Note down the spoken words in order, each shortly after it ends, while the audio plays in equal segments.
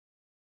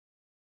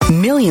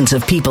Millions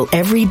of people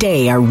every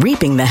day are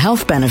reaping the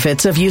health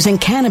benefits of using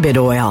cannabis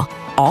oil,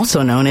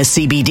 also known as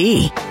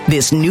CBD.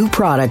 This new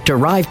product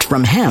derived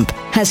from hemp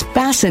has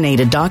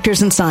fascinated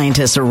doctors and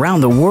scientists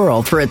around the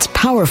world for its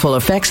powerful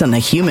effects on the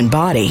human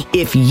body.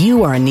 If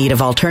you are in need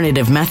of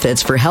alternative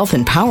methods for health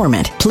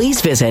empowerment, please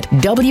visit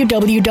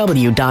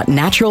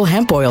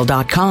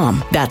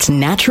www.naturalhempoil.com. That's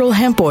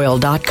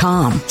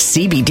naturalhempoil.com.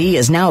 CBD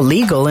is now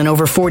legal in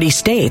over 40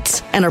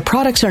 states, and our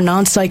products are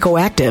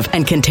non-psychoactive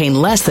and contain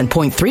less than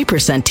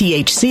 0.3%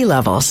 THC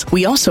levels.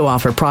 We also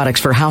offer products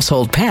for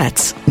household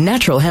pets.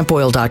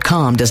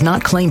 Naturalhempoil.com does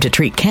not claim to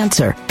treat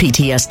cancer,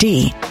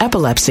 PTSD,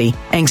 epilepsy,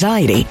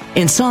 anxiety,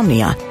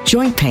 insomnia,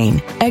 joint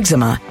pain,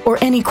 eczema, or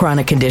any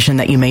chronic condition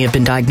that you may have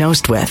been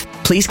diagnosed with.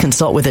 Please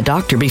consult with a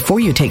doctor before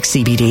you take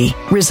CBD.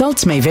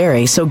 Results may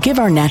vary, so give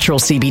our natural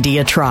CBD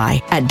a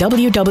try at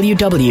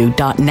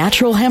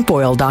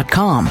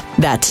www.naturalhempoil.com.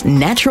 That's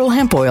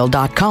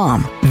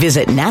naturalhempoil.com.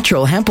 Visit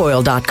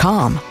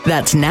naturalhempoil.com.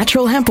 That's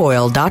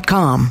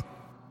naturalhempoil.com.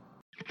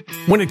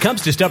 When it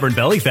comes to stubborn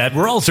belly fat,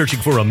 we're all searching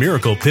for a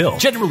miracle pill.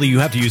 Generally, you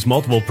have to use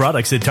multiple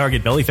products that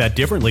target belly fat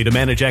differently to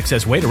manage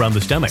excess weight around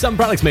the stomach. Some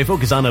products may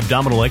focus on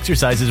abdominal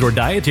exercises or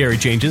dietary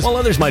changes, while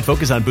others might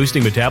focus on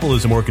boosting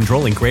metabolism or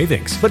controlling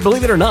cravings. But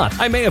believe it or not,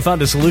 I may have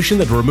found a solution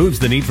that removes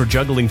the need for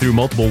juggling through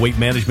multiple weight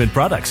management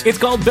products. It's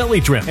called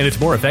Belly Trim, and it's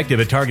more effective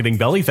at targeting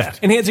belly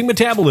fat, enhancing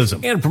metabolism,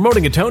 and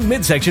promoting a toned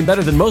midsection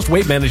better than most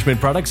weight management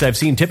products I've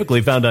seen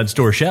typically found on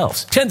store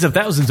shelves. Tens of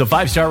thousands of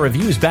 5-star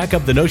reviews back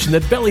up the notion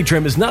that Belly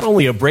Trim is not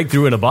only a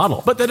breakthrough in a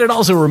bottle, but that it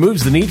also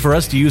removes the need for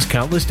us to use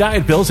countless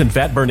diet pills and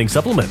fat-burning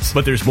supplements.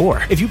 But there's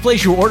more. If you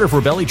place your order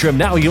for Belly Trim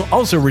now, you'll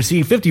also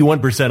receive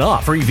 51%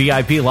 off, free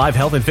VIP live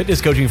health and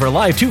fitness coaching for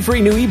life, 2 free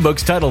new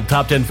ebooks titled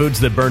Top 10 Foods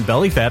That Burn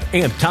Belly Fat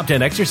and Top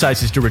 10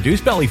 Exercises to Reduce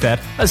Belly Fat,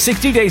 a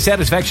 60-day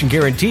satisfaction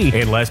guarantee,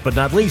 and last but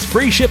not least,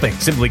 free shipping.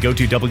 Simply go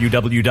to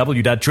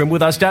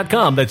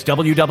www.trimwithus.com. That's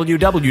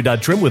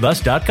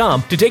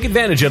www.trimwithus.com to take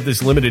advantage of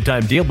this limited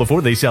time deal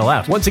before they sell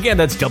out. Once again,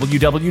 that's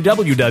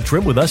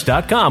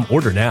www.trimwithus.com.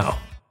 Order now.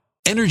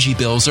 Energy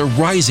bills are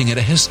rising at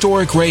a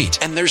historic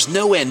rate, and there's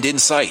no end in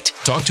sight.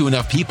 Talk to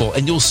enough people,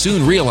 and you'll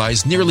soon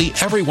realize nearly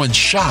everyone's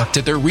shocked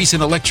at their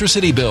recent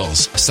electricity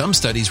bills. Some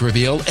studies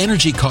reveal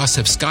energy costs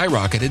have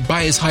skyrocketed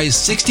by as high as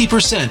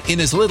 60%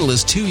 in as little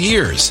as 2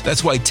 years.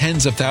 That's why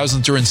tens of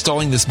thousands are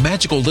installing this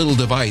magical little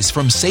device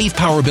from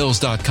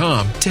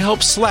SavePowerBills.com to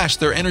help slash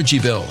their energy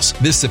bills.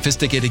 This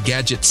sophisticated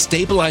gadget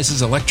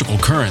stabilizes electrical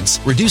currents,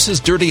 reduces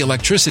dirty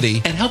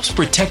electricity, and helps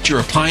protect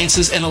your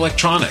appliances and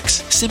electronics.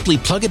 Simply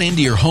plug it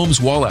into your home's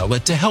wall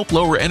outlet to help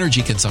lower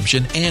energy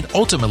consumption and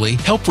ultimately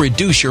help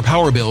reduce your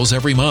power bills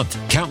every month.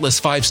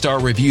 Countless 5-star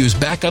reviews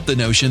back up the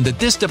notion that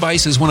this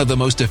device is one of the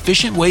most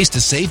efficient ways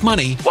to save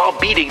money while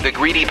beating the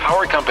greedy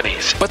power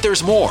companies. But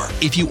there's more.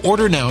 If you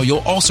order now, you'll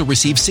also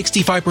receive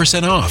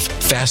 65% off,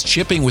 fast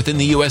shipping within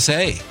the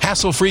USA,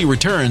 hassle-free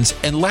returns,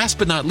 and last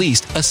but not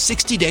least, a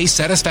 60-day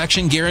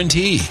satisfaction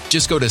guarantee.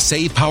 Just go to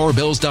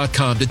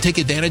SavePowerBills.com to take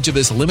advantage of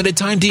this limited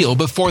time deal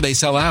before they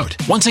sell out.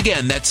 Once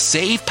again, that's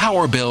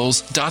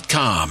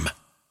SavePowerBills.com.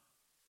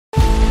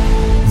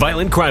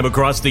 Violent crime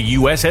across the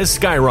U.S. has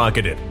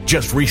skyrocketed.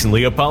 Just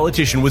recently, a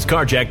politician was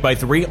carjacked by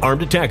 3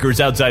 armed attackers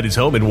outside his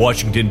home in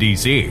Washington,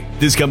 D.C.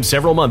 This comes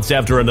several months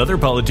after another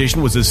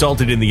politician was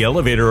assaulted in the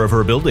elevator of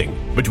her building.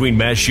 Between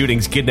mass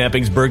shootings,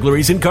 kidnappings,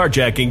 burglaries, and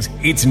carjackings,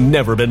 it's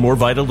never been more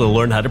vital to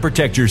learn how to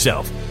protect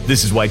yourself.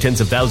 This is why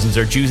tens of thousands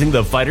are choosing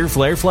the Fighter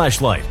Flare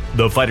flashlight.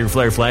 The Fighter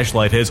Flare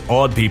flashlight has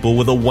awed people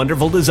with a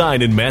wonderful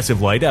design and massive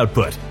light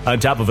output. On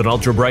top of an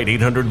ultra-bright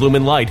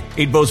 800-lumen light,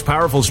 it boasts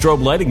powerful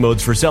strobe lighting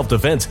modes for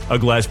self-defense, a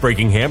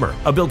glass-breaking hammer,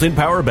 a built-in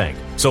power bank,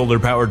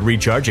 solar-powered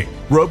recharging,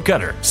 rope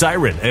cutter,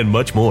 siren, and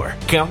much more.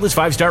 Countless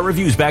 5-star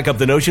reviews back up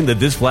the notion that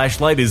this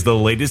flashlight is the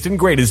latest and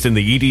greatest in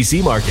the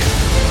EDC market.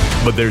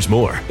 But there's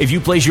more. If you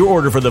place your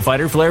order for the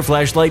Fighter Flare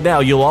flashlight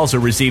now, you'll also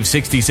receive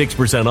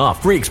 66%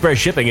 off, free express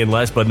shipping, and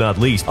last but not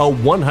least, a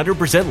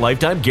 100%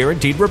 lifetime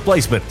guaranteed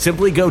replacement.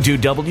 Simply go to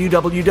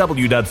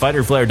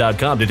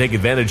www.fighterflare.com to take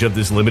advantage of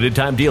this limited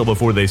time deal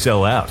before they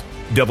sell out.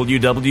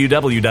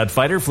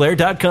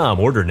 www.fighterflare.com.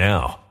 Order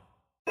now.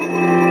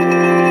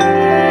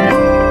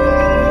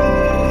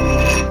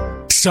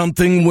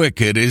 Something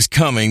wicked is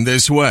coming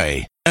this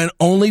way, and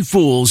only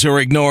fools are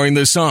ignoring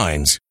the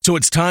signs. So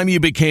it's time you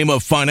became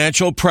a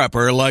financial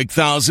prepper like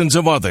thousands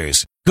of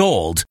others.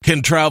 Gold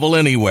can travel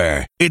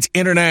anywhere. It's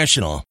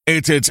international.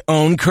 It's its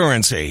own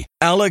currency.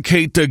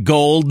 Allocate to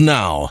gold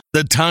now,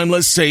 the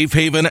timeless safe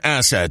haven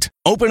asset.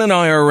 Open an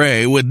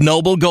IRA with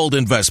Noble Gold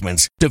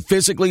Investments to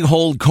physically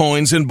hold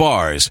coins and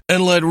bars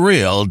and let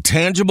real,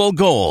 tangible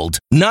gold,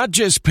 not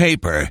just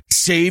paper,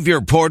 Save your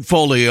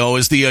portfolio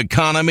as the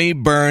economy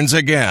burns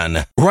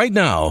again. Right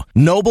now,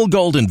 Noble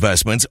Gold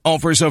Investments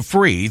offers a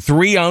free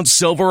 3-ounce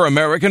silver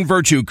American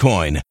Virtue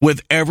coin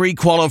with every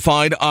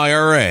qualified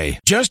IRA.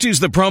 Just use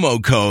the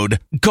promo code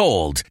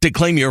GOLD to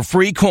claim your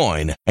free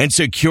coin and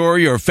secure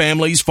your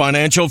family's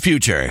financial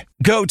future.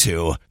 Go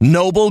to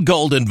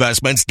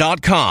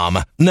noblegoldinvestments.com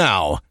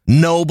now.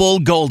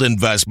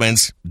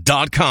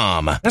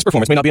 noblegoldinvestments.com. Past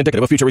performance may not be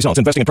indicative of future results.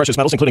 Investing in precious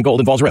metals, including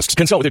gold, involves risks.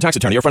 Consult with your tax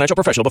attorney or financial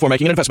professional before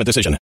making an investment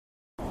decision.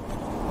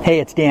 Hey,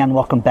 it's Dan.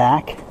 Welcome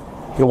back.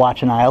 You're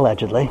watching I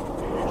Allegedly.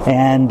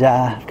 And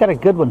I've got a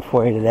good one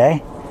for you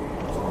today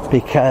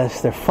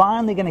because they're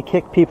finally going to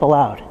kick people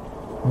out.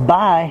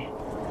 Bye.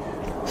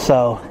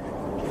 So,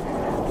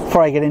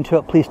 before I get into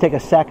it, please take a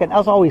second.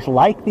 As always,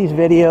 like these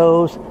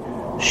videos,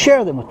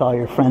 share them with all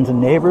your friends and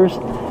neighbors,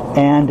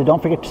 and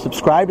don't forget to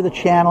subscribe to the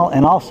channel.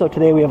 And also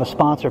today we have a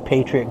sponsor,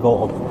 Patriot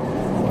Gold,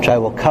 which I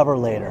will cover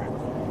later.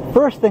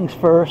 First things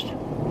first,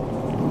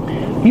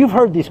 you've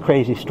heard these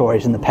crazy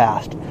stories in the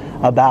past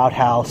about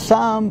how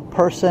some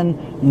person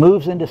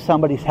moves into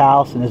somebody's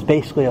house and is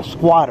basically a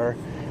squatter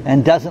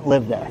and doesn't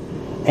live there.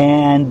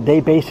 And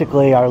they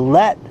basically are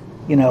let,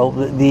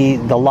 the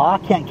law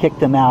can't kick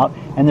them out,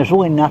 and there's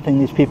really nothing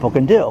these people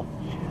can do.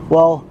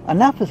 Well,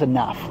 enough is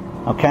enough,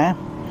 okay?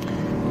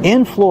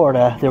 In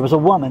Florida, there was a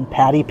woman,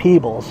 Patty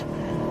Peebles,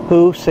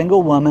 who,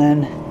 single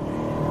woman,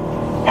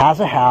 has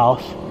a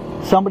house.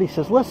 Somebody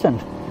says, listen,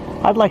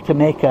 I'd like to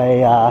make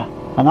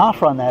an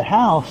offer on that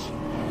house.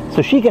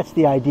 So she gets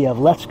the idea of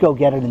let's go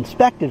get it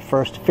inspected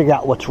first to figure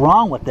out what's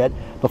wrong with it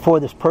before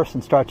this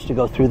person starts to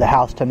go through the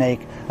house to make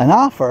an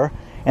offer.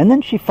 And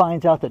then she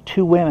finds out that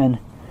 2 women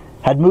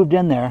had moved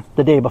in there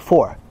the day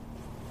before.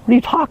 What are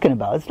you talking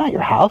about? It's not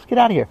your house. Get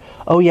out of here.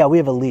 Oh, yeah, we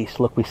have a lease.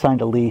 Look, we signed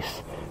a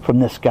lease from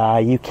this guy.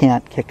 You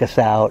can't kick us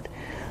out.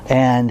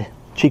 And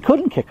she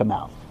couldn't kick him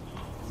out.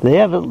 She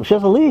has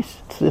a lease.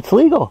 It's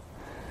legal.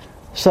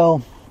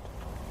 So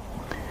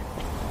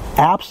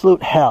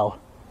absolute hell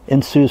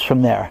ensues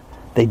from there.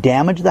 They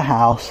damaged the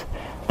house.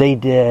 They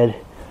did,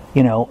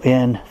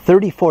 in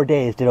 34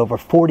 days, did over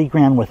 40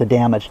 grand worth of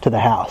damage to the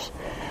house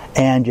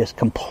and just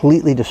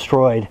completely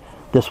destroyed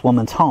this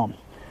woman's home.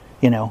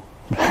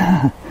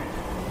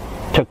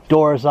 Took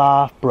doors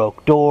off,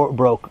 broke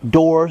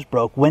doors,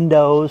 broke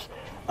windows,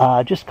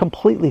 just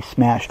completely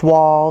smashed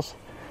walls,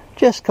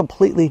 just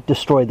completely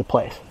destroyed the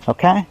place,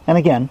 okay? And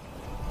again,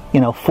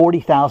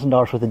 $40,000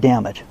 worth of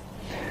damage.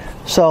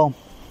 So,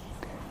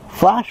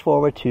 flash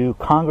forward to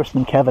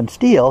Congressman Kevin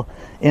Steele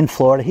in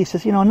Florida. He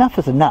says, enough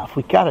is enough.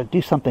 We've got to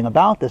do something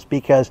about this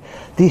because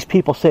these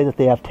people say that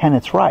they have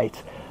tenants'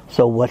 rights.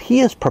 So what he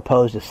has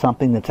proposed is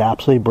something that's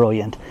absolutely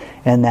brilliant,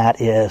 and that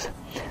is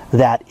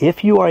that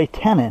if you are a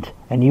tenant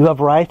and you have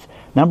rights,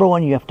 number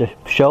one, you have to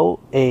show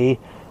a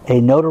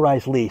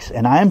notarized lease.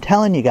 And I am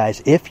telling you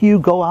guys, if you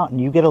go out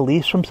and you get a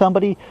lease from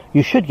somebody,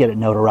 you should get it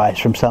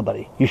notarized from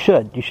somebody. You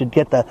should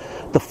get the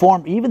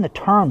form, even the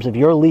terms of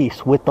your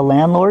lease with the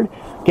landlord,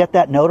 get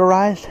that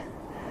notarized,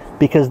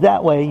 because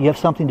that way you have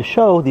something to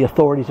show the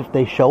authorities if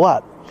they show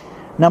up.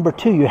 Number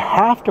two, you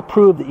have to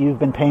prove that you've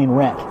been paying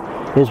rent,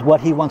 is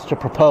what he wants to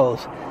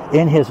propose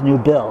in his new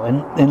bill,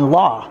 in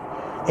law.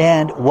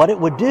 And what it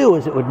would do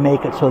is it would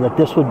make it so that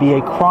this would be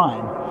a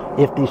crime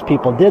if these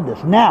people did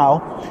this.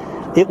 Now,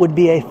 it would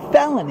be a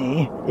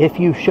felony if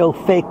you show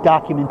fake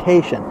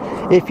documentation.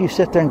 If you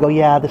sit there and go,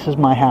 yeah, this is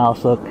my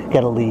house, look,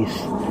 get a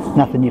lease,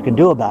 nothing you can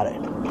do about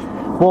it.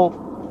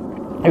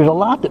 Well, there's a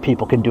lot that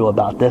people can do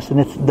about this, and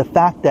it's the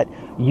fact that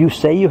you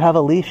say you have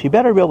a lease, you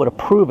better be able to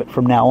prove it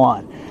from now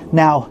on.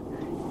 Now,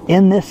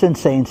 in this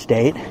insane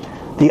state,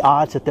 the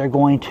odds that they're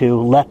going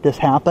to let this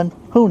happen,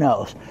 who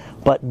knows?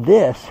 But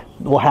this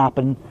will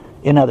happen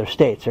in other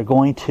states. They're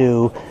going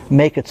to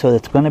make it so that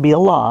it's going to be a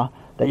law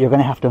that you're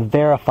going to have to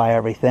verify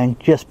everything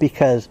just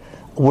because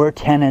we're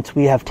tenants,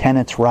 we have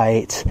tenants'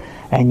 rights,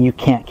 and you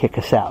can't kick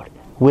us out,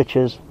 which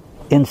is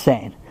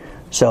insane.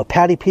 So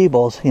Patty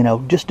Peebles,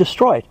 just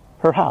destroyed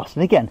her house.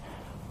 And again,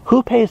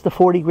 who pays the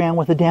 40 grand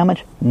worth of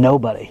damage?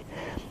 Nobody.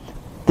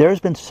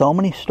 There's been so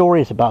many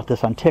stories about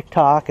this on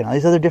TikTok and all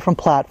these other different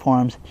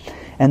platforms,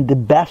 and the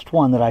best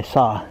one that I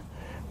saw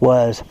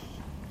was,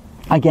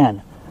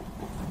 again,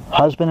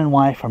 husband and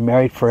wife are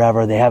married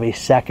forever. They have a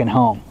second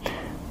home.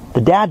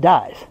 The dad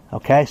dies,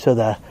 okay? So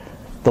the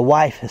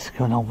wife is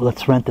going,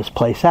 let's rent this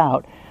place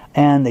out.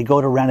 And they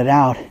go to rent it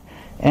out.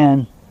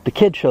 And the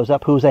kid shows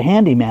up who's a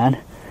handyman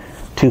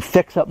to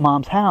fix up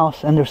mom's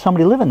house. And there's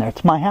somebody living there.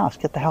 It's my house.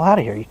 Get the hell out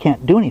of here. You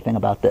can't do anything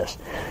about this.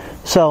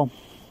 So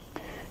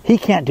he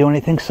can't do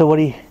anything. So what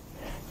he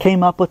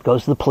came up with,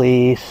 goes to the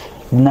police.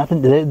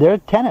 Nothing. They're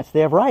tenants. They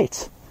have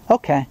rights.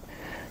 Okay.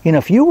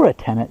 If you were a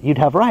tenant, you'd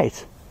have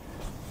rights.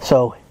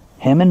 So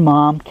him and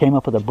mom came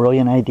up with a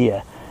brilliant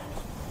idea.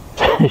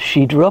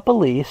 She drew up a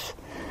lease,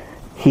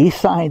 he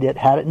signed it,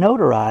 had it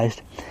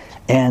notarized,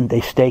 and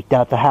they staked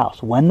out the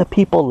house. When the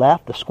people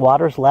left, the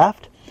squatters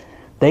left,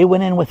 they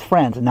went in with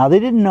friends. Now, they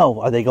didn't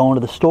know, are they going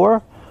to the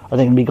store? Are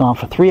they going to be gone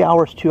for 3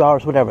 hours, 2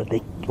 hours, whatever?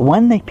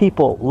 When the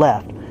people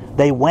left,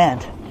 they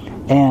went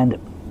and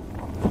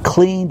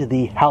cleaned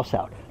the house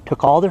out,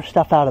 took all their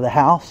stuff out of the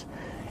house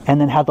and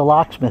then had the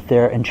locksmith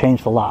there and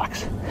changed the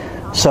locks.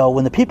 So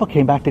when the people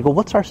came back, they go,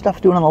 what's our stuff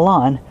doing on the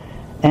lawn?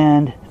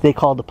 And they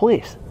called the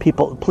police.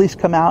 Police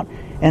come out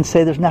and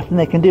say there's nothing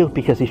they can do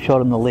because he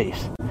showed them the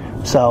lease.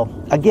 So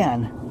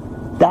again,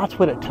 that's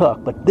what it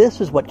took. But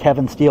this is what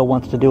Kevin Steele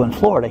wants to do in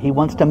Florida. He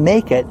wants to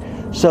make it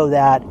so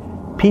that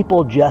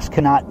people just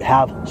cannot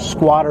have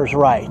squatters'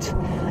 rights.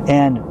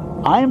 And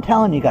I am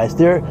telling you guys,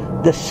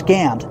 the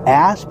scams,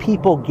 as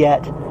people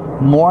get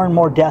more and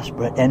more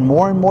desperate and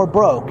more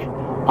broke,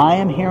 I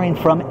am hearing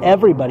from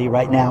everybody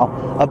right now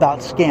about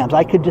scams.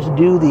 I could just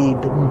do the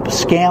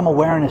scam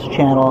awareness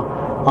channel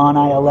on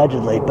I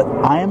Allegedly, but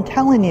I am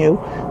telling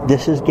you,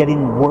 this is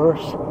getting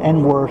worse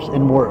and worse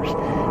and worse.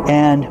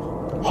 And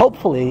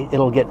hopefully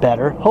it'll get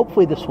better.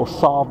 Hopefully this will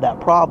solve that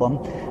problem,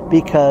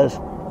 because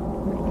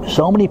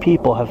so many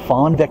people have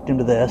fallen victim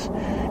to this,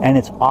 and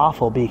it's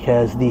awful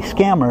because the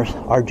scammers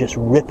are just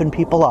ripping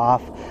people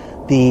off.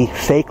 The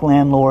fake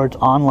landlords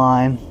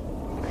online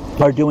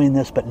are doing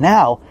this, but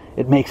now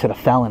it makes it a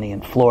felony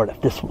in Florida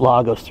if this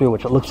law goes through,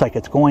 which it looks like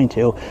it's going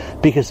to,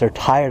 because they're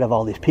tired of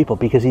all these people,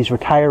 because these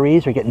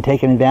retirees are getting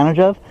taken advantage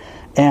of.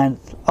 And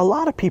a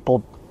lot of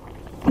people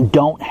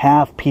don't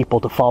have people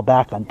to fall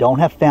back on, don't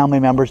have family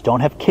members,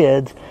 don't have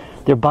kids.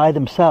 They're by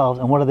themselves,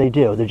 and what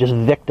do? They're just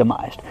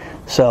victimized.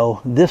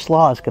 So this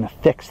law is going to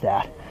fix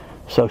that.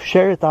 So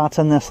share your thoughts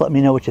on this. Let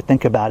me know what you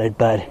think about it.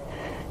 But,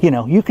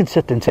 you can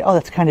sit there and say, oh,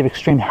 that's kind of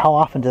extreme. How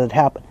often does it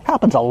happen? It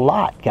happens a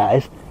lot,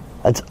 guys.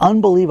 It's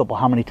unbelievable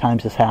how many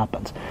times this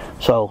happens.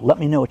 So let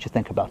me know what you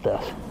think about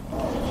this.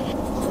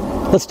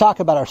 Let's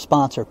talk about our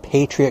sponsor,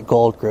 Patriot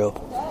Gold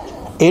Group.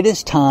 It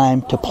is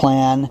time to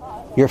plan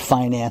your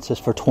finances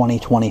for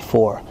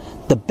 2024.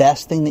 The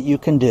best thing that you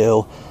can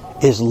do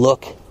is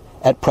look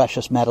at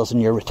precious metals in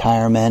your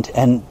retirement,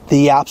 and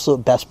the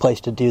absolute best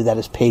place to do that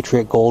is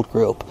Patriot Gold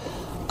Group.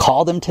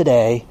 Call them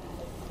today.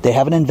 They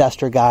have an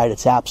investor guide.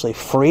 It's absolutely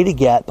free to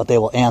get, but they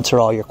will answer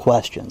all your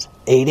questions.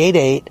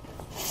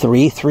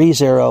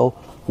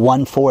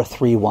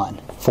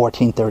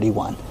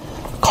 888-330-1431.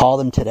 Call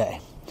them today.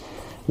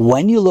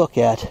 When you look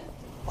at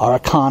our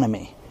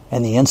economy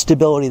and the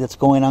instability that's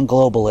going on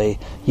globally,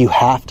 you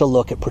have to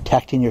look at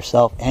protecting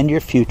yourself and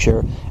your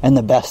future, and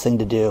the best thing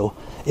to do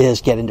is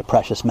get into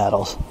precious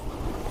metals.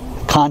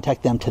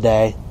 Contact them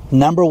today.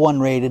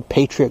 #1 rated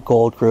Patriot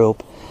Gold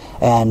Group.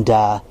 And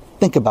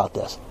think about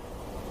this.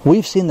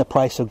 We've seen the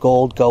price of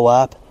gold go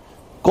up.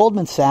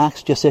 Goldman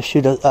Sachs just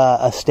issued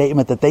a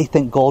statement that they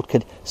think gold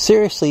could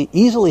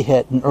easily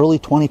hit in early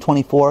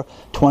 2024,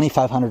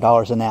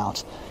 $2,500 an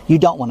ounce. You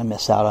don't want to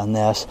miss out on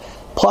this.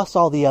 Plus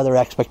all the other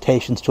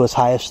expectations to as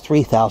high as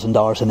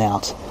 $3,000 an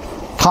ounce.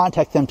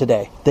 Contact them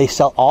today. They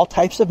sell all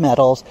types of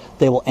metals.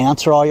 They will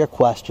answer all your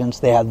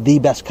questions. They have the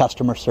best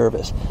customer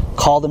service.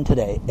 Call them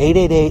today.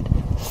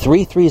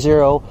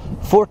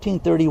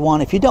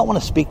 888-330-1431. If you don't want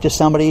to speak to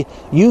somebody,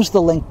 use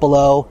the link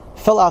below.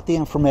 Fill out the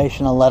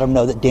information and let them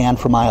know that Dan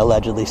from I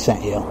Allegedly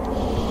sent you.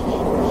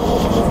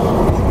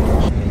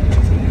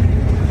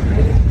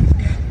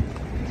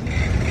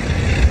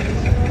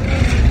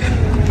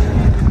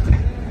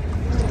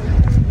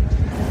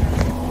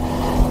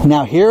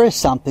 Now here is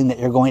something that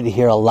you're going to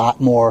hear a lot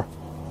more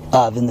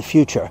of in the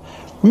future.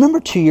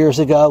 Remember 2 years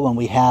ago when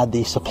we had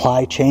the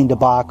supply chain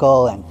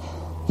debacle, and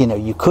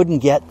you couldn't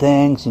get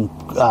things, and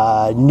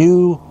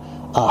new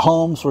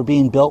homes were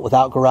being built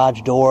without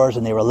garage doors,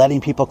 and they were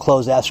letting people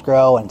close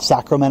escrow in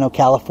Sacramento,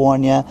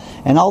 California,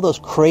 and all those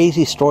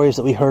crazy stories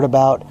that we heard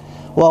about?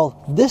 Well,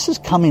 this is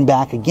coming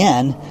back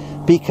again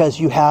because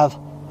you have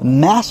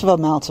massive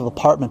amounts of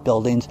apartment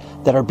buildings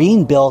that are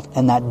being built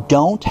and that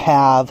don't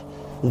have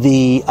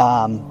the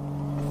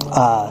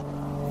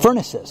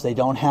furnaces. They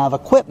don't have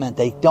equipment.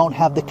 They don't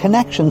have the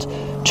connections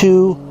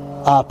to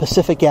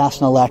Pacific Gas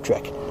and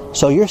Electric.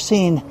 So you're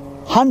seeing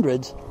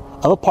hundreds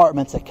of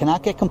apartments that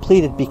cannot get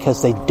completed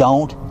because they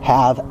don't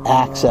have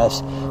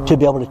access to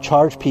be able to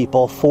charge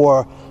people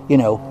for,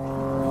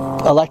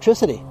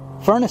 electricity,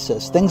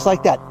 furnaces, things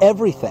like that,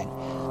 everything.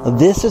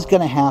 This is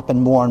going to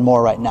happen more and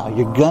more right now.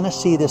 You're going to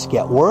see this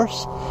get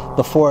worse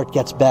before it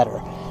gets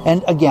better.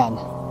 And again,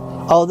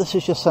 this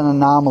is just an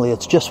anomaly.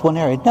 It's just one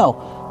area.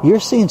 No, you're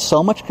seeing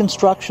so much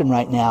construction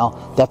right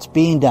now that's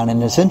being done.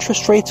 And as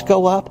interest rates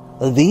go up,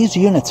 these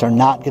units are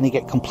not going to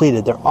get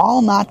completed. They're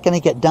all not going to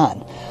get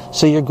done.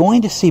 So you're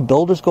going to see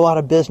builders go out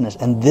of business.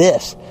 And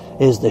this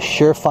is the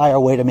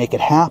surefire way to make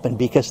it happen.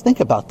 Because think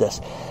about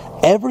this.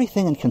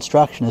 Everything in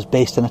construction is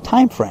based on a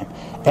time frame.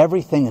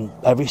 Everything in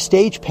every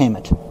stage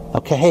payment.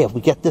 Okay, hey, if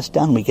we get this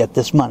done, we get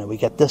this money. We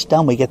get this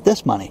done, we get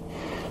this money.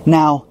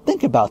 Now,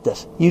 think about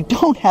this. You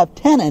don't have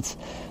tenants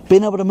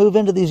being able to move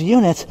into these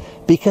units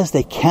because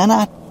they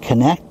cannot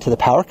connect to the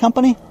power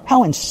company?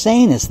 How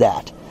insane is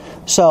that?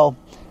 So,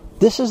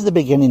 this is the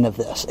beginning of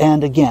this.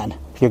 And again,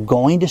 you're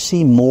going to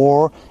see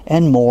more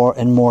and more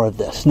and more of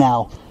this.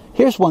 Now,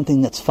 here's one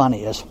thing that's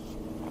funny is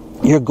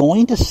you're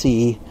going to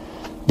see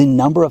the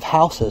number of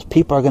houses.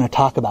 People are going to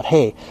talk about,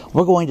 hey,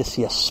 we're going to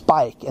see a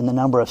spike in the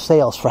number of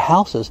sales for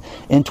houses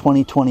in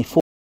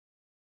 2024.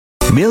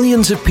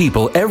 Millions of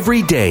people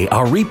every day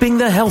are reaping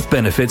the health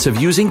benefits of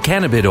using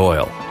cannabis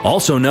oil,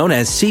 also known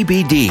as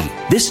CBD.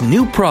 This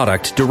new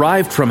product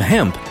derived from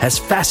hemp has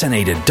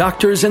fascinated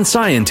doctors and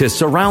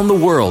scientists around the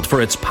world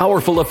for its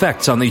powerful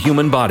effects on the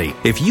human body.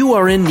 If you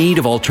are in need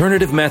of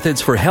alternative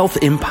methods for health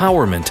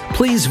empowerment,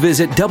 please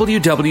visit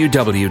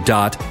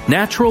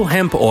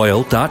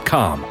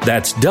www.naturalhempoil.com.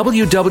 That's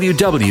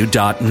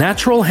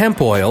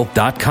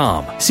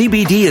www.naturalhempoil.com.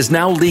 CBD is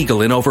now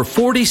legal in over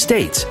 40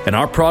 states, and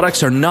our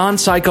products are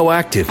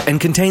non-psychoactive and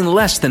contain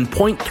less than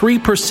 0.3%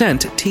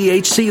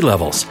 THC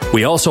levels.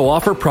 We also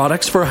offer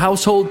products for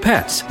household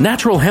pets.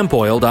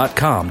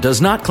 NaturalHempOil.com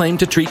does not claim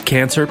to treat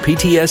cancer,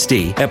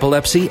 PTSD,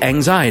 epilepsy,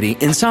 anxiety,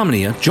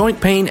 insomnia, joint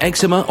pain,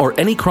 eczema, or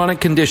any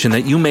chronic condition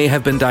that you may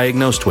have been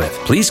diagnosed with.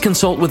 Please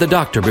consult with a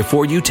doctor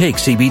before you take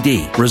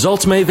CBD.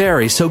 Results may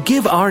vary, so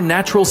give our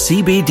natural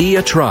CBD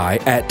a try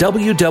at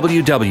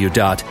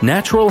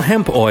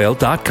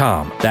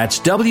www.naturalhempoil.com. That's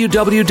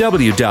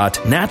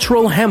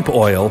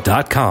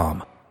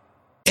www.naturalhempoil.com.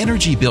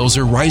 Energy bills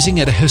are rising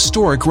at a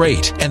historic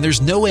rate, and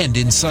there's no end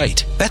in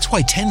sight. That's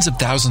why tens of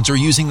thousands are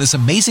using this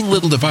amazing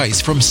little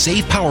device from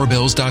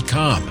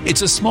SavePowerBills.com.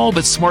 It's a small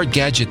but smart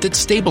gadget that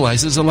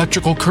stabilizes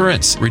electrical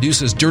currents,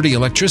 reduces dirty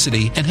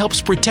electricity, and helps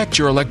protect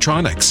your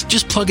electronics.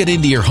 Just plug it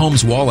into your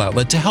home's wall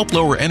outlet to help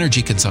lower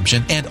energy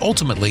consumption and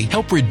ultimately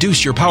help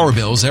reduce your power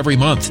bills every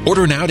month.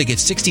 Order now to get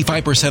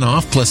 65%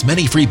 off plus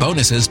many free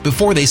bonuses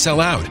before they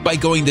sell out by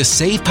going to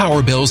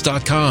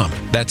SavePowerBills.com.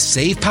 That's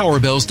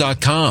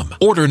SavePowerBills.com.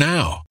 Order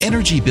now.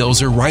 Energy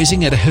bills are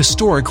rising at a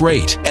historic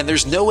rate, and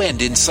there's no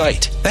end in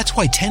sight. That's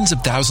why tens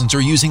of thousands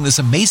are using this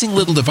amazing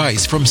little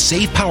device from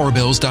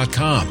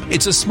SavePowerBills.com.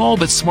 It's a small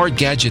but smart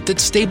gadget that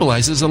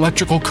stabilizes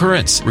electrical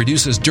currents,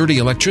 reduces dirty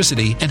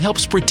electricity, and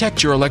helps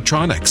protect your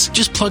electronics.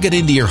 Just plug it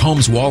into your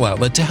home's wall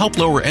outlet to help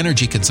lower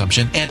energy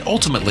consumption and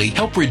ultimately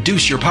help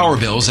reduce your power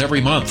bills every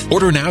month.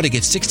 Order now to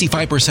get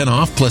 65%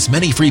 off plus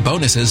many free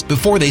bonuses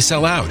before they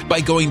sell out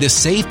by going to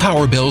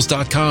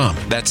SavePowerBills.com.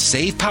 That's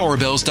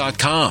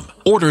SavePowerBills.com.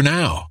 Order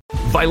now.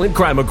 Violent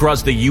crime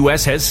across the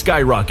U.S. has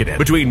skyrocketed.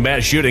 Between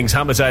mass shootings,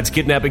 homicides,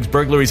 kidnappings,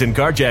 burglaries, and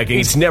carjackings,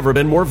 it's never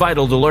been more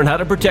vital to learn how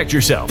to protect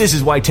yourself. This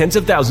is why tens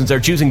of thousands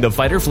are choosing the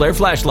Fighter Flare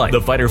flashlight.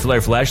 The Fighter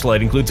Flare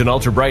flashlight includes an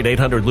ultra-bright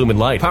 800 lumen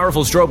light,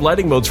 powerful strobe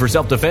lighting modes for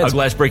self-defense, a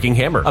glass-breaking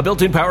hammer, a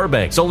built-in power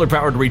bank,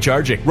 solar-powered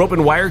recharging, rope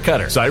and wire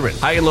cutter, siren,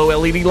 high and low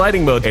LED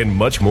lighting mode, and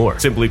much more.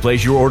 Simply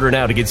place your order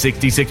now to get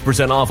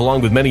 66% off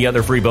along with many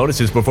other free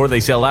bonuses before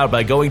they sell out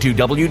by going to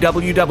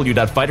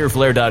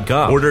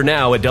www.fighterflare.com. Order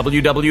now at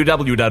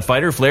www.fighterflare.com.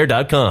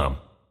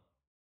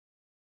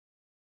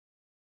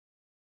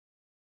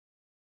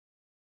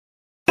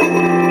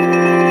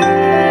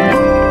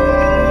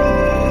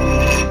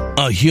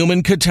 A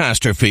human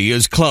catastrophe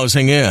is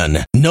closing in.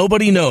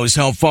 Nobody knows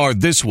how far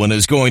this one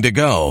is going to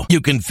go.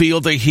 You can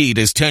feel the heat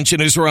as tension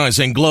is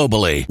rising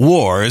globally.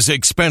 War is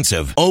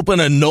expensive.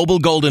 Open a Noble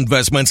Gold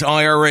Investments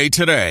IRA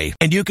today,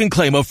 and you can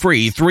claim a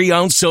free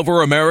 3-ounce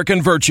silver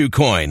American Virtue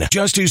coin.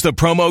 Just use the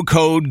promo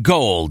code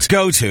GOLD.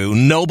 Go to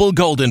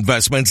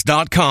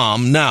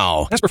noblegoldinvestments.com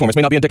now. Past performance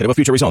may not be indicative of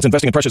future results.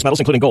 Investing in precious metals,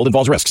 including gold,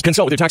 involves risks.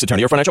 Consult with your tax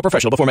attorney or financial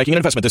professional before making an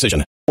investment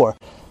decision.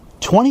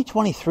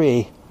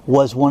 2023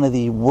 was one of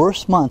the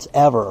worst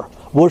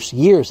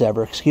years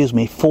ever,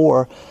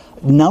 for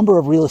number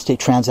of real estate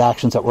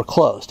transactions that were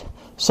closed.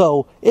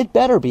 So it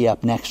better be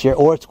up next year,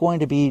 or it's going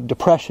to be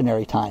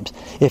depressionary times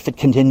if it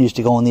continues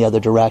to go in the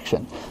other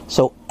direction.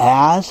 So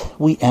as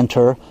we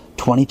enter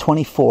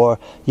 2024,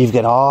 you've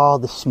got all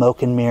the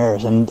smoke and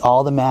mirrors and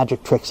all the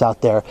magic tricks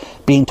out there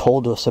being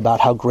told to us about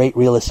how great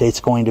real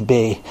estate's going to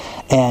be,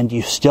 and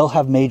you still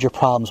have major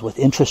problems with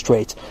interest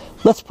rates.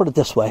 Let's put it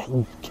this way.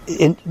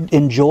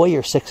 Enjoy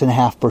your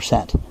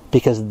 6.5%,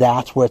 because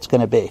that's where it's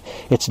going to be.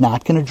 It's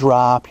not going to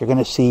drop. You're going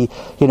to see,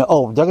 they're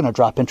going to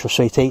drop interest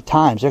rates 8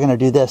 times. They're going to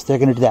do this. They're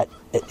going to do that.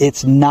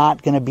 It's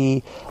not going to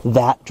be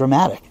that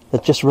dramatic.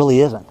 It just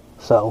really isn't.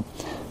 So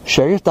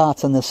share your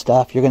thoughts on this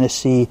stuff. You're going to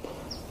see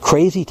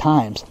crazy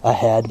times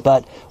ahead,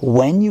 but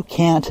when you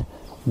can't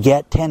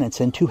get tenants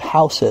into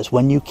houses,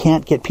 when you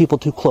can't get people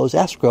to close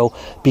escrow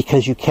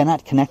because you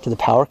cannot connect to the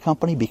power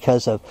company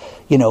because of,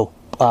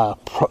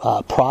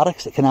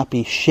 products that cannot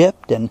be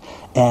shipped and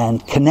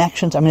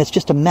connections. I mean, it's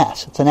just a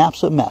mess. It's an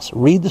absolute mess.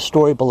 Read the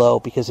story below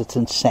because it's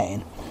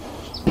insane.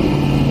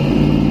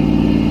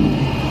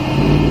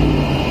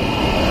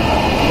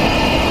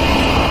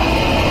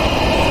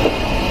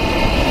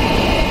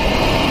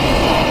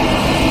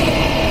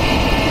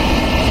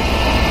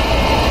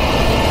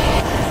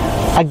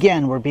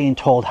 Again, we're being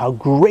told how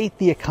great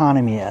the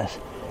economy is.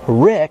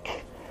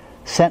 Rick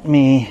sent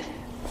me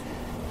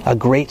a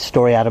great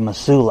story out of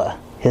Missoula.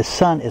 His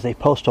son is a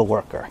postal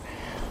worker.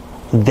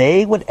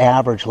 They would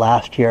average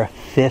last year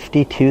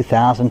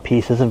 52,000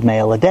 pieces of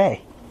mail a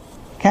day.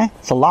 Okay?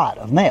 It's a lot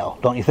of mail,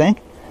 don't you think?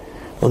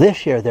 Well,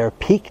 this year, their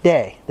peak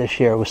day this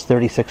year was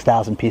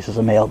 36,000 pieces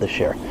of mail this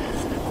year.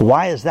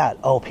 Why is that?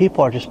 Oh,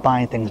 people are just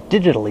buying things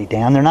digitally,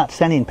 Dan. They're not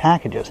sending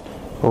packages.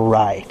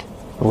 Right.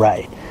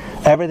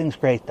 Everything's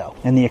great, though,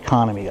 in the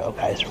economy, though,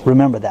 guys.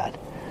 Remember that.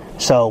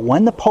 So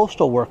when the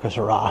postal workers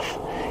are off,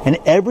 and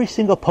every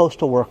single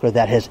postal worker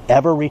that has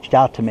ever reached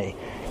out to me,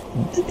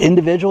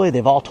 individually,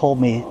 they've all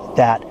told me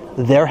that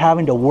they're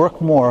having to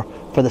work more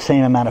for the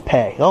same amount of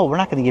pay. Oh, we're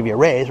not going to give you a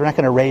raise. We're not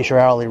going to raise your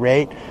hourly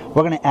rate.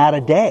 We're going to add a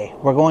day.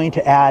 We're going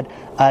to add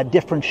a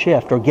different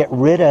shift or get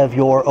rid of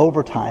your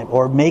overtime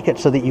or make it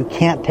so that you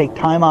can't take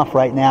time off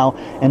right now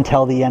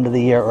until the end of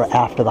the year or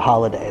after the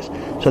holidays.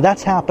 So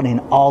that's happening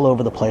all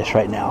over the place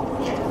right now.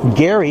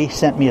 Gary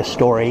sent me a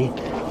story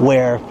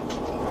where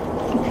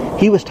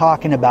he was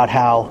talking about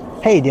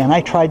how, hey, Dan,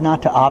 I tried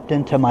not to opt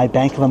into my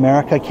Bank of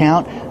America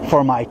account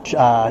for my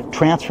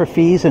transfer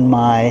fees and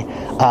my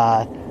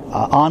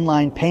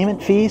online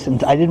payment fees,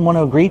 and I didn't want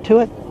to agree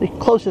to it. He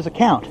closed his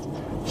account.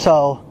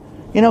 So,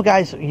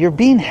 guys, you're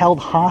being held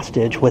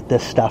hostage with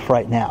this stuff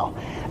right now,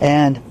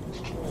 and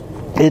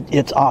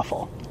it's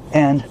awful.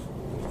 And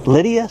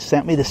Lydia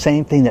sent me the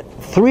same thing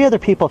that 3 other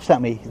people have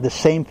sent me, the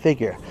same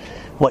figure.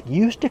 What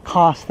used to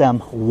cost them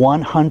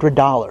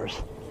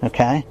 $100,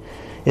 okay,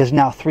 is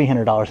now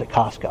 $300 at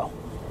Costco.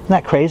 Isn't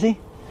that crazy?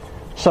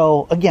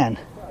 So, again,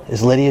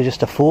 is Lydia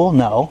just a fool?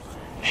 No.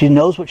 She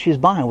knows what she's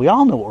buying. We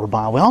all know what we're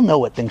buying. We all know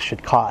what things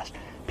should cost.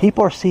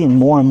 People are seeing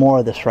more and more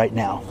of this right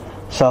now.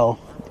 So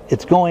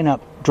it's going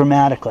up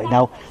dramatically.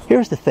 Now,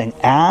 here's the thing.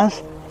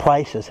 As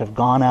prices have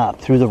gone up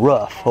through the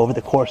roof over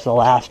the course of the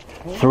last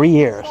 3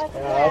 years,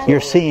 you're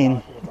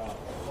seeing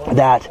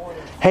that,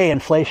 hey,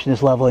 inflation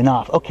is leveling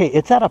off. Okay,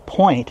 it's at a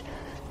point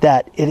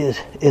that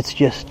it's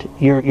just,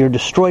 you're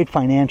destroyed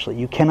financially.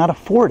 You cannot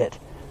afford it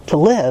to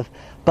live.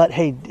 But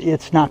hey,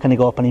 it's not going to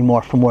go up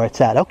anymore from where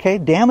it's at. Okay,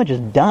 damage is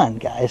done,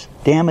 guys.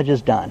 Damage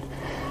is done.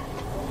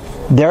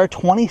 There are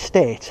 20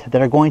 states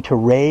that are going to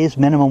raise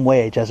minimum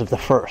wage as of the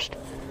 1st.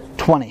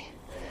 20.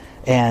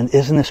 And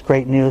isn't this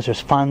great news? There's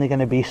finally going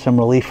to be some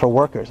relief for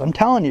workers. I'm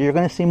telling you, you're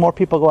going to see more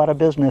people go out of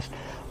business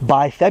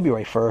by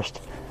February 1st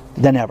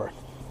than ever.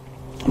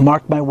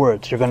 Mark my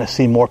words, you're going to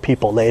see more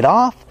people laid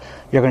off.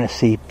 You're going to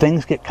see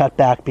things get cut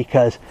back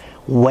because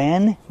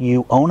when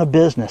you own a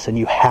business and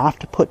you have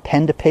to put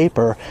pen to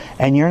paper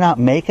and you're not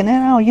making it,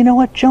 oh, you know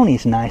what,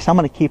 Joni's nice, I'm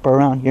going to keep her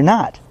around. You're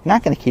not. You're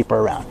not going to keep her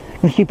around.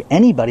 You're going to keep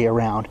anybody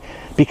around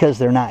because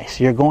they're nice.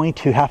 You're going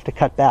to have to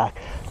cut back.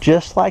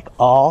 Just like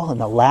in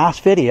the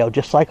last video,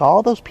 just like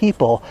all those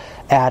people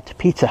at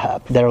Pizza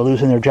Hut that are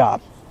losing their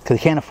job because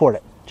they can't afford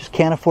it. Just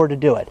can't afford to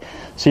do it.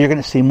 So you're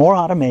going to see more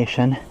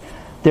automation.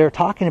 They're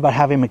talking about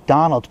having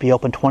McDonald's be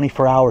open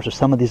 24 hours with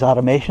some of these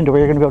automation to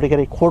where you're going to be able to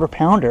get a quarter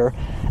pounder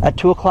at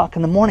 2 o'clock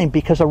in the morning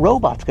because a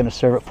robot's going to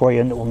serve it for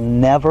you and it will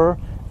never,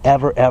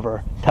 ever,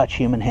 ever touch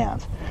human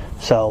hands.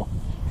 So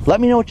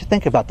let me know what you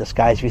think about this,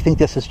 guys. If you think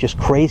this is just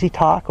crazy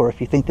talk or if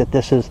you think that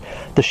this is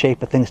the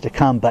shape of things to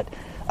come. But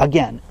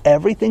again,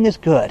 everything is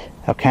good,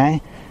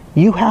 okay?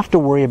 You have to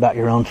worry about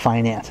your own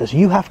finances.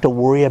 You have to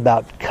worry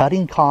about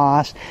cutting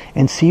costs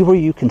and see where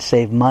you can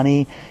save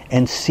money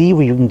and see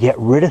where you can get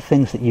rid of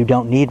things that you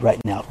don't need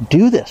right now.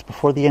 Do this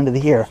before the end of the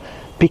year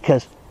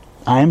because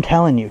I am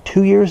telling you,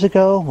 2 years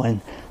ago when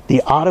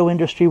the auto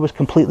industry was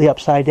completely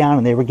upside down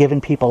and they were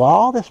giving people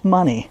all this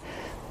money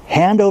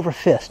hand over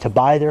fist to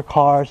buy their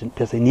cars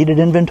because they needed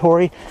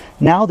inventory,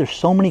 now there's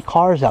so many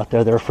cars out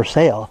there that are for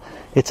sale.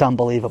 It's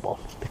unbelievable.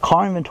 The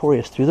car inventory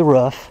is through the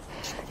roof.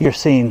 You're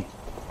seeing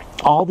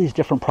all these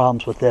different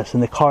problems with this,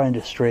 and the car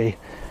industry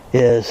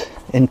is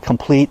in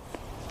complete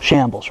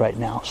shambles right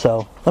now.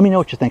 So let me know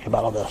what you think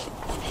about all this.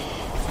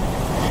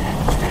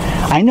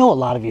 I know a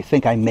lot of you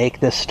think I make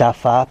this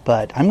stuff up,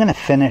 but I'm going to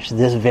finish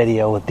this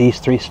video with these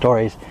 3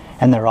 stories,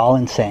 and they're all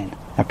insane,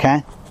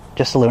 okay?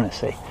 Just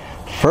lunacy.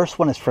 First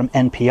one is from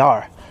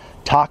NPR,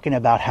 talking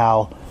about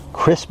how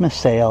Christmas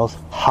sales,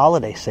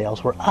 holiday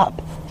sales were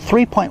up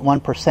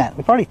 3.1%.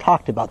 We've already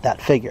talked about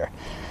that figure.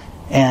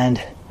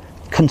 And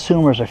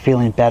consumers are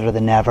feeling better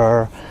than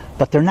ever,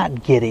 but they're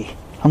not giddy.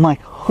 I'm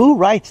like, who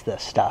writes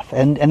this stuff?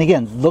 And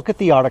again, look at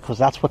the articles.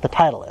 That's what the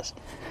title is.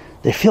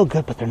 They feel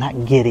good, but they're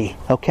not giddy,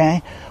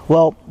 okay?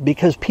 Well,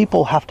 because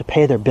people have to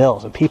pay their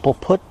bills, and people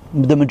put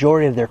the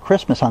majority of their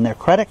Christmas on their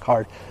credit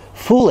card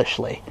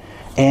foolishly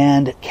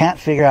and can't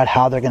figure out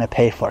how they're going to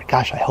pay for it.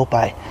 Gosh, I hope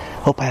I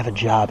have a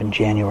job in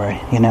January,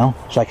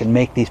 so I can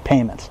make these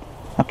payments,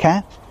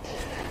 okay?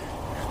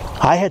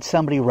 I had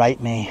somebody write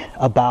me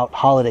about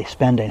holiday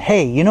spending.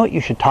 Hey, you know what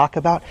you should talk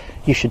about?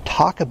 You should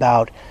talk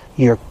about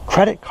your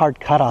credit card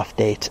cutoff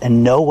dates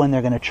and know when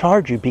they're going to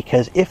charge you,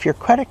 because if your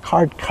credit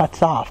card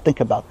cuts off,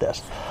 think about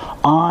this,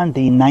 on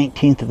the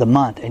 19th of the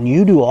month and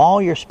you do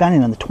all your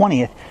spending on the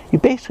 20th, you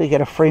basically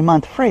get a free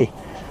month free.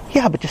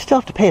 Yeah, but you still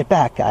have to pay it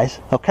back, guys,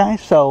 okay?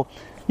 So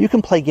you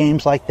can play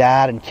games like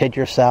that and kid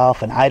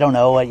yourself and I don't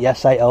owe it,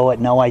 yes I owe it,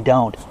 no I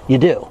don't. You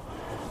do,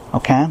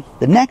 okay?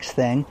 The next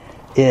thing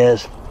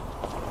is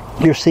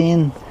you're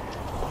seeing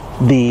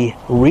the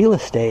real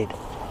estate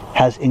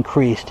has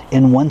increased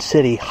in one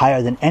city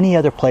higher than any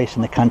other place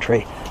in the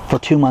country for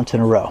 2 months in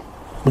a row.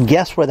 Well,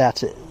 guess where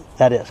that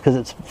is? Because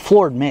it's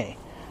floored me.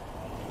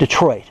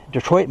 Detroit,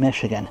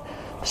 Michigan,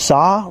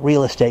 saw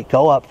real estate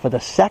go up for the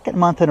 2nd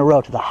month in a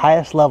row to the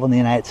highest level in the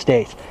United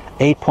States,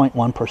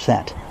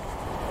 8.1%.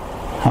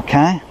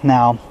 Okay?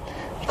 Now,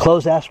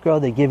 close escrow,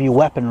 they give you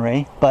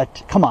weaponry.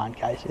 But come on,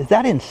 guys, is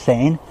that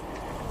insane?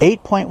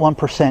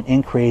 8.1%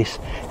 increase,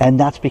 and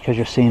that's because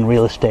you're seeing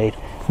real estate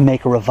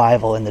make a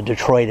revival in the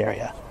Detroit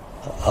area.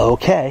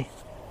 Okay.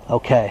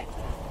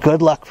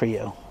 Good luck for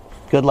you.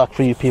 Good luck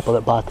for you people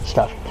that bought the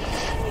stuff.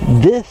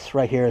 This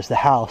right here is the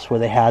house where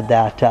they had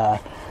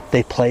that,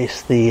 they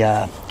placed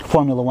the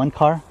Formula One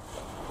car.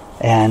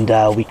 And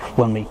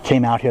when we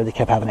came out here, they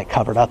kept having it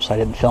covered up, so I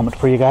didn't film it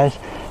for you guys.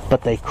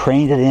 But they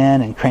craned it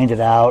in and craned it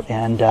out,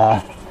 and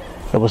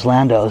it was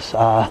Lando's,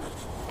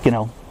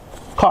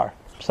 car.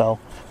 So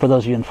for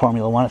those of you in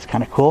Formula One, it's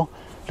kind of cool.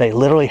 They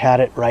literally had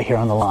it right here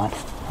on the lawn.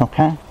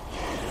 Okay?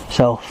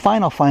 So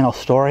final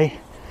story.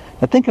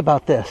 Now think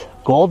about this.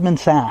 Goldman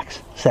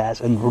Sachs says,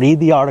 and read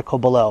the article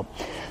below,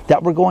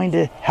 that we're going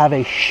to have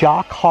a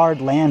shock hard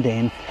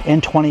landing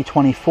in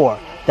 2024.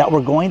 That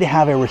we're going to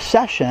have a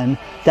recession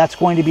that's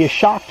going to be a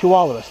shock to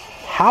all of us.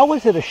 How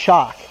is it a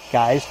shock,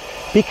 guys?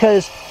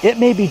 Because it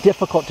may be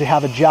difficult to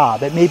have a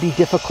job. It may be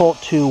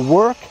difficult to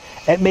work.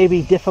 It may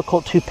be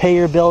difficult to pay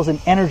your bills, and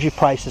energy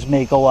prices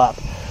may go up.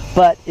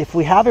 But if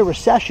we have a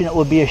recession, it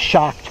would be a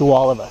shock to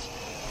all of us.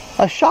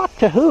 A shock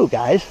to who,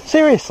 guys?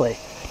 Seriously.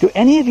 Do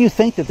any of you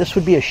think that this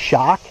would be a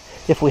shock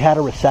if we had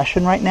a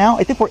recession right now?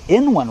 I think we're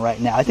in one right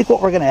now. I think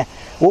what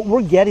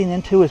we're getting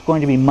into is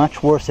going to be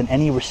much worse than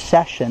any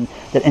recession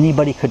that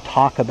anybody could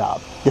talk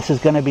about. This is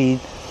going to be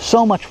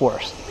so much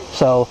worse.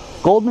 So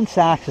Goldman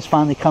Sachs is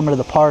finally coming to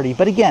the party.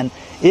 But again,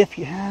 it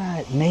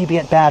may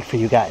be bad for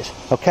you guys,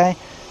 okay?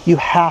 You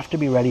have to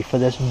be ready for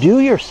this. Do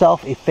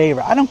yourself a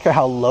favor. I don't care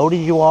how loaded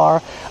you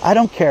are. I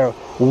don't care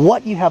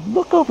what you have.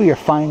 Look over your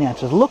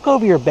finances. Look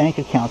over your bank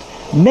accounts.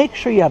 Make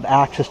sure you have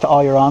access to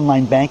all your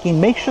online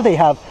banking. Make sure you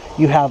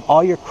have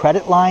all your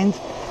credit lines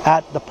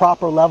at the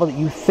proper level that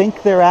you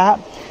think they're at.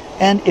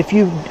 And if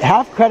you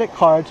have credit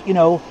cards,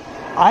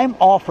 I'm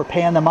all for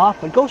paying them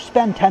off, but go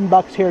spend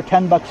 $10 here,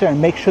 $10 there,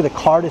 and make sure the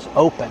card is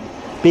open.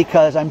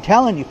 Because I'm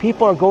telling you,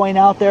 people are going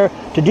out there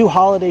to do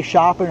holiday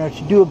shopping or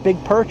to do a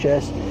big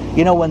purchase,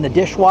 when the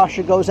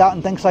dishwasher goes out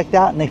and things like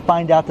that, and they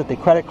find out that the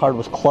credit card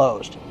was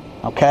closed,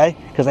 okay?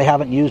 Because they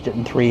haven't used it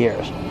in 3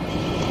 years.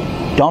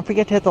 Don't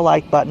forget to hit the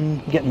like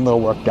button. I'm getting a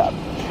little worked up.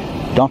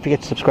 Don't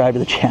forget to subscribe to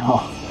the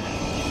channel.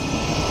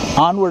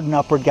 Onward and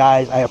upward,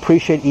 guys. I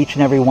appreciate each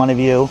and every one of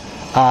you.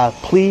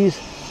 Please,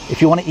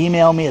 if you want to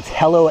email me, it's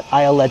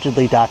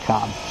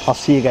hello@iallegedly.com. I'll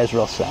see you guys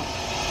real soon.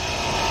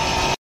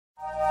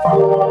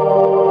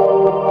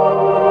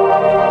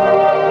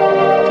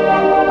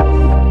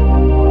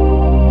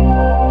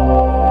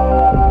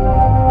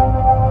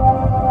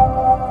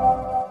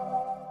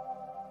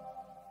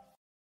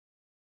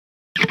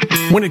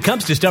 When it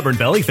comes to stubborn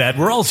belly fat,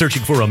 we're all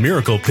searching for a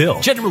miracle pill.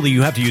 Generally,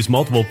 you have to use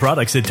multiple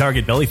products that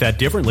target belly fat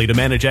differently to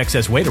manage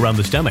excess weight around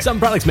the stomach. Some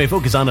products may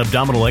focus on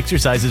abdominal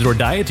exercises or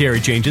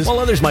dietary changes, while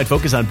others might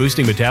focus on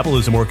boosting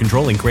metabolism or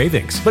controlling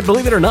cravings. But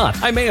believe it or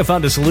not, I may have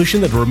found a solution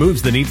that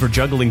removes the need for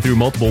juggling through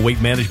multiple weight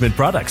management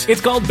products.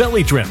 It's called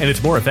Belly Trim, and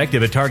it's more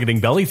effective at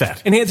targeting belly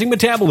fat, enhancing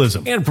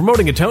metabolism, and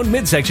promoting a toned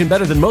midsection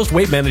better than most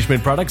weight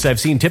management products I've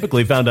seen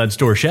typically found on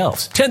store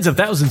shelves. Tens of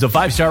thousands of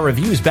 5-star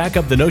reviews back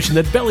up the notion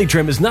that Belly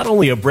Trim is not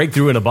only a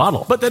breakthrough in a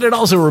bottle, but that it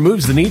also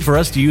removes the need for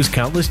us to use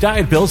countless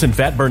diet pills and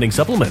fat-burning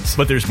supplements.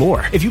 But there's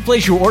more. If you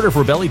place your order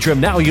for Belly Trim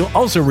now, you'll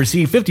also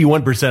receive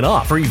 51%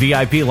 off, free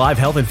VIP live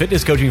health and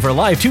fitness coaching for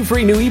life, 2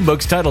 free new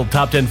ebooks titled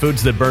Top 10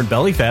 Foods That Burn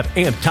Belly Fat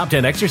and Top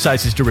 10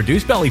 Exercises to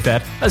Reduce Belly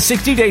Fat, a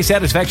 60-day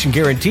satisfaction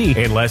guarantee,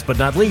 and last but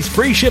not least,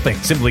 free shipping.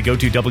 Simply go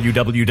to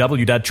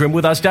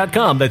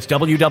www.trimwithus.com. That's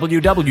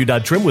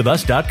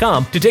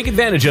www.trimwithus.com to take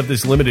advantage of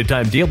this limited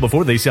time deal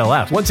before they sell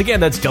out. Once again,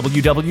 that's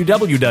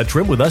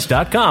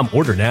www.trimwithus.com.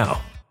 Order now.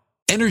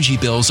 Energy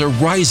bills are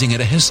rising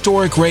at a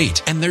historic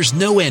rate, and there's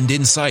no end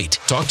in sight.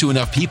 Talk to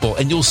enough people,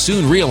 and you'll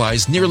soon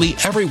realize nearly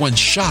everyone's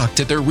shocked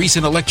at their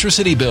recent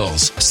electricity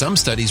bills. Some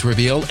studies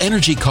reveal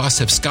energy costs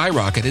have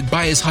skyrocketed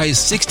by as high as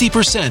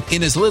 60%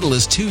 in as little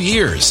as 2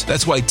 years.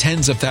 That's why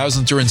tens of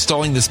thousands are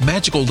installing this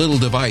magical little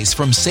device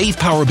from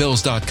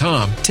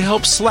SavePowerBills.com to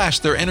help slash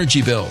their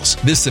energy bills.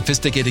 This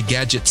sophisticated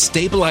gadget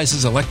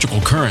stabilizes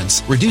electrical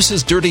currents,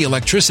 reduces dirty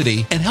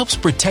electricity, and helps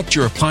protect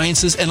your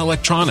appliances and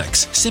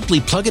electronics. Simply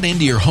plug it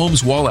into your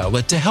home's wall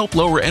outlet to help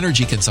lower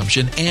energy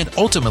consumption and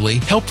ultimately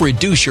help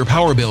reduce your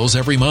power bills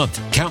every month.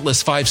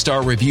 Countless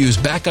 5-star reviews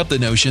back up the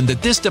notion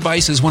that this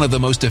device is one of the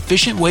most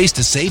efficient ways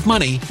to save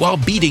money while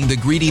beating the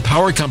greedy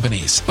power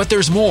companies. But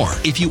there's more.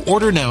 If you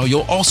order now,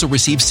 you'll also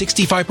receive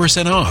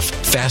 65% off,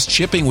 fast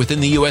shipping within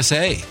the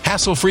USA,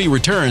 hassle-free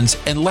returns,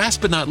 and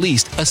last but not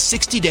least, a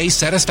 60-day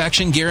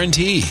satisfaction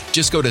guarantee.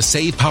 Just go to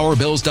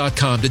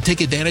SavePowerBills.com to take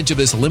advantage of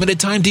this limited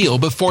time deal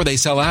before they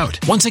sell out.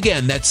 Once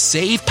again, that's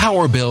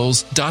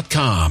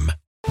SavePowerBills.com.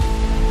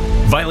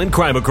 Violent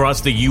crime across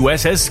the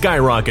U.S. has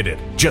skyrocketed.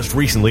 Just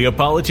recently, a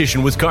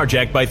politician was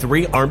carjacked by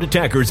 3 armed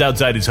attackers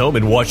outside his home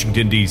in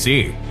Washington,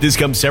 D.C. This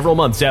comes several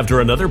months after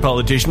another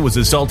politician was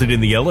assaulted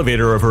in the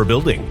elevator of her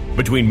building.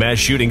 Between mass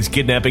shootings,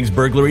 kidnappings,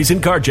 burglaries,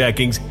 and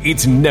carjackings,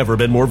 it's never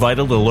been more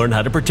vital to learn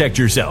how to protect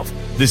yourself.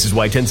 This is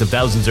why tens of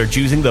thousands are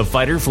choosing the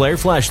Fighter Flare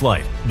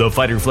flashlight. The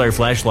Fighter Flare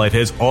flashlight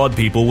has awed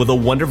people with a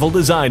wonderful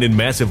design and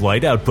massive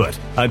light output.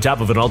 On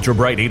top of an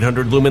ultra-bright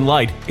 800-lumen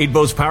light, it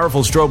boasts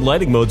powerful strobe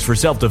lighting modes for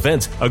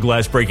self-defense, a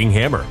glass-breaking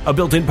hammer, a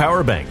built-in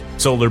power bank,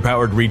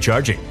 solar-powered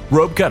recharging,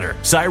 rope cutter,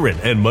 siren,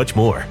 and much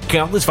more.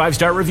 Countless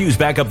 5-star reviews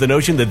back up the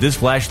notion that this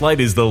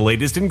flashlight is the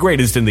latest and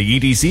greatest in the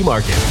EDC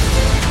market.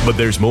 But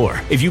there's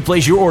more. If you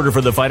place your order for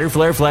the Fighter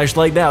Flare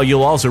flashlight now,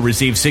 you'll also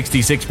receive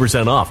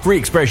 66% off, free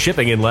express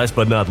shipping, and last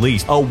but not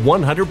least, a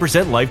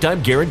 100%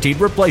 lifetime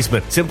guaranteed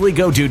replacement. Simply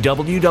go to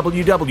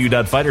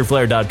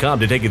www.fighterflare.com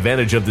to take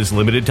advantage of this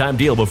limited time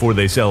deal before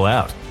they sell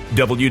out.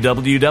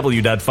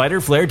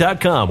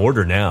 www.fighterflare.com.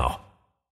 Order now.